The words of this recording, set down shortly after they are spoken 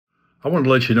I wanted to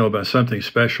let you know about something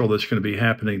special that's going to be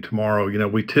happening tomorrow. You know,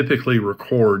 we typically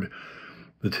record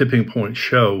the Tipping Point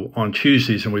show on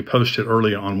Tuesdays, and we post it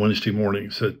early on Wednesday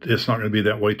mornings. So it's not going to be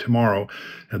that way tomorrow.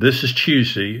 Now, this is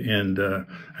Tuesday, and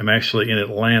I'm actually in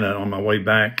Atlanta on my way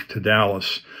back to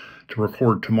Dallas to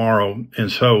record tomorrow.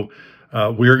 And so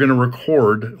we're going to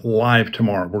record live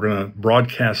tomorrow. We're going to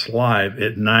broadcast live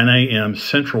at 9 a.m.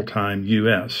 Central Time,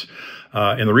 U.S.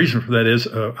 And the reason for that is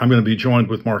I'm going to be joined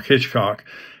with Mark Hitchcock,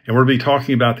 and we're going to be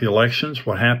talking about the elections,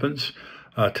 what happens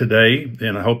today.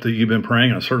 And I hope that you've been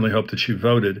praying. I certainly hope that you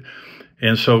voted.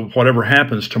 And so whatever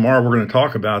happens tomorrow, we're going to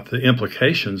talk about the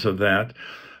implications of that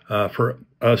for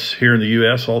us here in the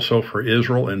U.S., also for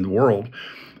Israel and the world.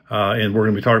 And we're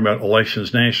going to be talking about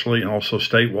elections nationally and also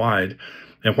statewide,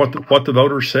 and what the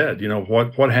voters said, you know,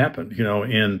 what happened, you know,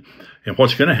 and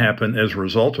what's going to happen as a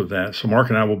result of that. So Mark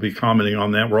and I will be commenting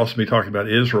on that. We'll also be talking about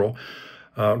Israel,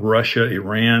 Russia,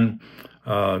 Iran,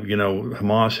 you know,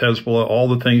 Hamas, Hezbollah, all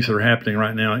the things that are happening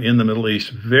right now in the Middle East.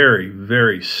 Very,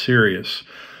 very serious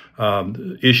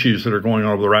issues that are going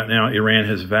on over there right now. Iran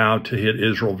has vowed to hit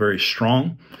Israel very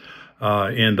strong,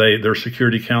 and their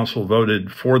Security Council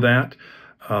voted for that.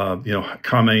 You know,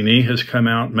 Cummings has come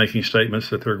out making statements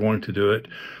that they're going to do it.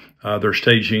 They're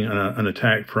staging an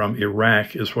attack from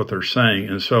Iraq is what they're saying.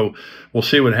 And so we'll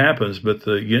see what happens. But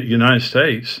the United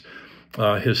States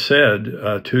has said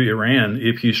to Iran,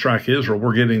 if you strike Israel,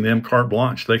 we're giving them carte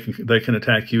blanche. They can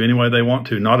attack you any way they want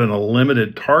to, not in a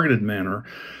limited, targeted manner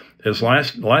as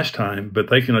last time, but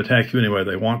they can attack you any way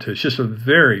they want to. It's just a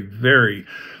very, very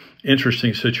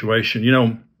interesting situation. You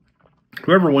know,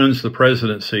 whoever wins the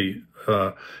presidency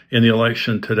in the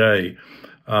election today,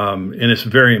 and it's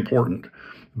very important,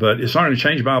 but it's not going to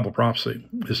change Bible prophecy.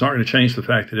 It's not going to change the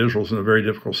fact that Israel's in a very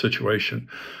difficult situation.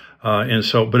 And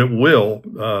so, but it will,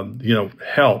 you know,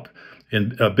 help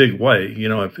in a big way, you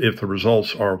know, if the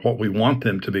results are what we want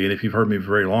them to be. And if you've heard me for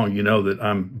very long, you know that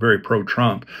I'm very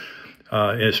pro-Trump,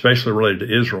 especially related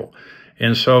to Israel.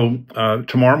 And so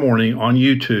tomorrow morning on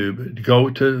YouTube, go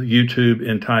to YouTube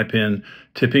and type in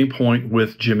Tipping Point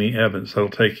with Jimmy Evans. That'll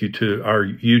take you to our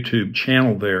YouTube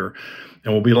channel there,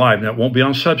 and we'll be live. Now, it won't be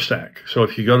on Substack. So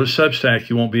if you go to Substack,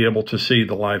 you won't be able to see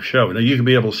the live show. Now, you can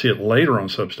be able to see it later on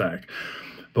Substack,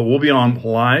 but we'll be on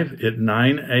live at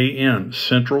 9 a.m.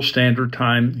 Central Standard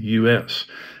Time, U.S.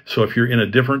 So if you're in a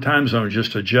different time zone,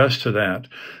 just adjust to that.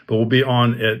 But we'll be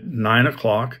on at 9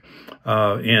 o'clock,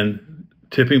 and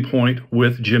Tipping Point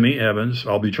with Jimmy Evans.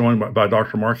 I'll be joined by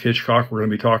Dr. Mark Hitchcock. We're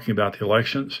going to be talking about the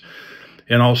elections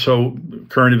and also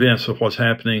current events of what's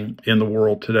happening in the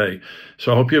world today.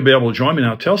 So I hope you'll be able to join me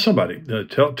now. Tell somebody,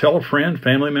 tell a friend,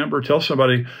 family member, tell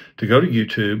somebody to go to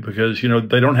YouTube, because, you know,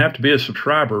 they don't have to be a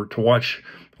subscriber to watch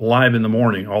live in the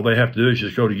morning. All they have to do is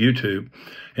just go to YouTube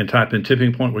and type in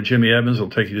Tipping Point with Jimmy Evans. It'll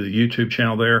take you to the YouTube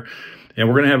channel there. And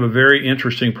we're going to have a very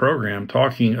interesting program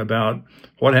talking about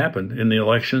what happened in the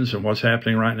elections and what's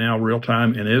happening right now, real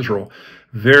time in Israel.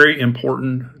 Very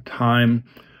important time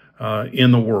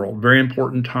in the world. Very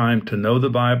important time to know the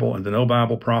Bible and to know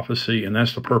Bible prophecy. And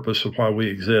that's the purpose of why we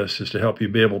exist, is to help you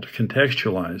be able to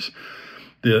contextualize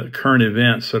the current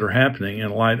events that are happening in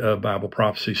light of Bible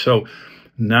prophecy. So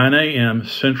 9 a.m.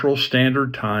 Central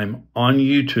Standard Time on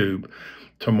YouTube.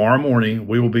 Tomorrow morning,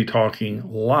 we will be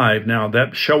talking live. Now,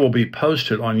 that show will be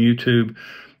posted on YouTube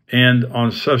and on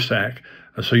Substack.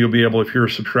 So you'll be able, if you're a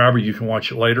subscriber, you can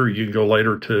watch it later. You can go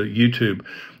later to YouTube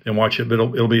and watch it, but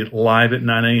it'll be live at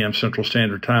 9 a.m. Central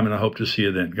Standard Time, and I hope to see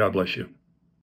you then. God bless you.